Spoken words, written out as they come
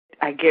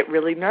I get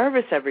really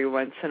nervous every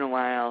once in a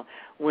while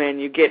when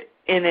you get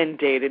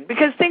inundated,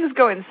 because things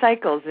go in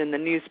cycles in the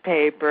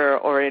newspaper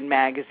or in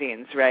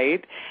magazines,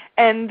 right?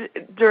 And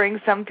during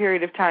some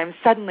period of time,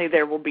 suddenly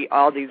there will be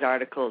all these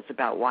articles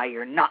about why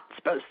you're not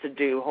supposed to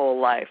do whole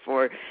life,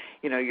 or,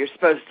 you're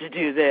supposed to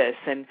do this.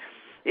 And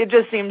it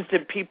just seems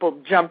that people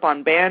jump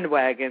on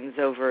bandwagons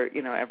over,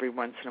 every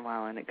once in a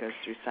while, and it goes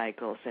through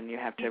cycles, and you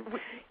have to,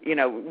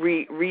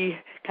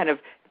 kind of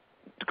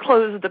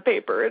close the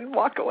paper and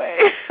walk away.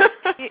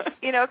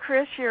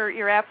 Chris,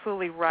 you're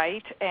absolutely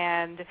right,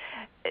 and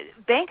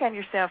bank on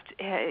yourself.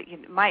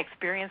 My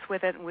experience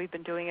with it, and we've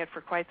been doing it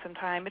for quite some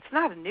time. It's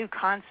not a new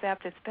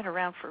concept; it's been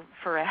around for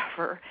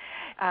forever.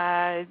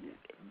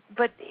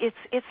 But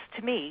it's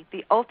to me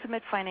the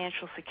ultimate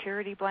financial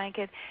security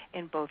blanket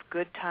in both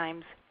good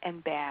times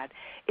and bad.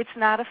 It's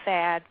not a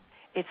fad.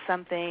 It's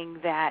something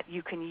that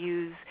you can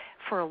use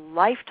for a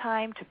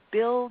lifetime to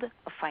build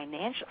a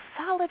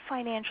solid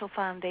financial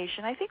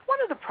foundation. I think one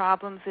of the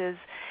problems is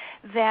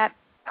that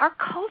our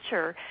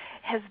culture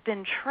has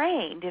been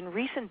trained in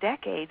recent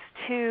decades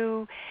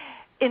to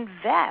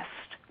invest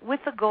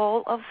with the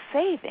goal of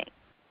saving.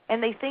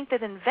 And they think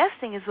that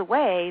investing is the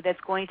way that's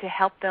going to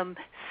help them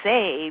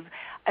save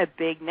a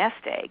big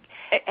nest egg.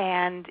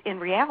 And in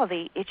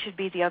reality, it should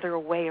be the other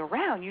way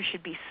around. You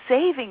should be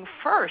saving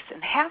first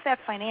and have that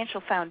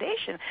financial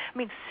foundation. I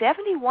mean,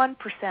 71%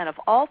 of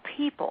all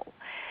people,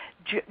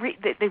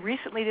 they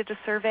recently did a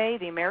survey,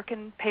 the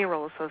American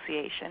Payroll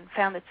Association,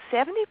 found that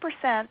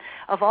 70%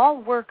 of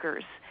all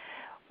workers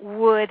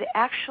would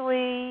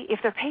actually,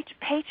 if their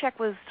paycheck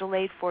was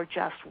delayed for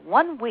just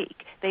 1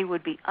 week, they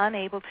would be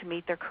unable to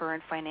meet their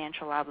current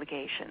financial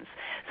obligations.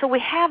 So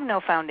we have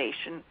no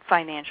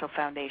financial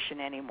foundation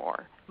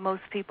anymore.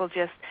 Most people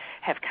just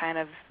have kind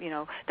of,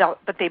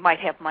 but they might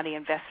have money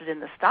invested in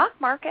the stock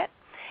market.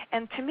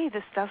 And to me,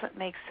 this doesn't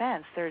make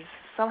sense. There's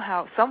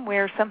somehow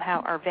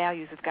our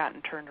values have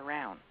gotten turned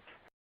around.